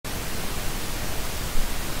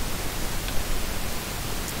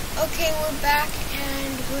Okay, we're back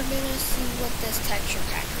and we're gonna see what this texture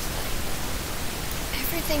pack is like.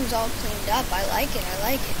 Everything's all cleaned up. I like it.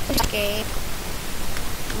 Game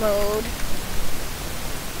mode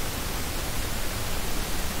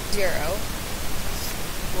 0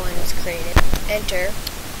 when it's created. Enter.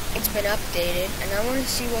 It's been updated, and I want to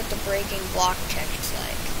see what the breaking block check is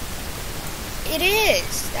like. It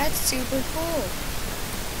is. That's super cool.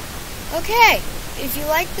 Okay. If you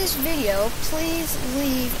like this video, please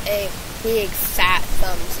leave a big fat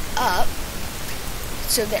thumbs up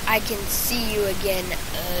so that I can see you again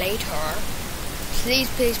later.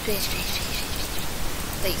 Please, please, please, please, please, please,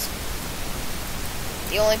 please.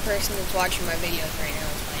 The only person that's watching my videos right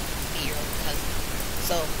now is my 8-year-old cousin.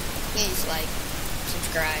 So, please like,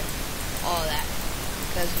 subscribe, all that.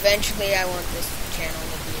 Because eventually I want this channel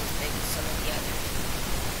to be as big as some of the others.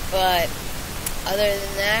 But other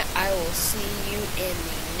than that, I will see you in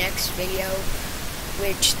the next video,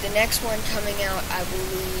 which the next one coming out, I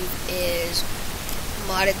believe, is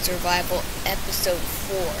Modded Survival Episode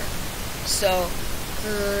 4. So,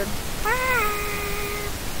 goodbye.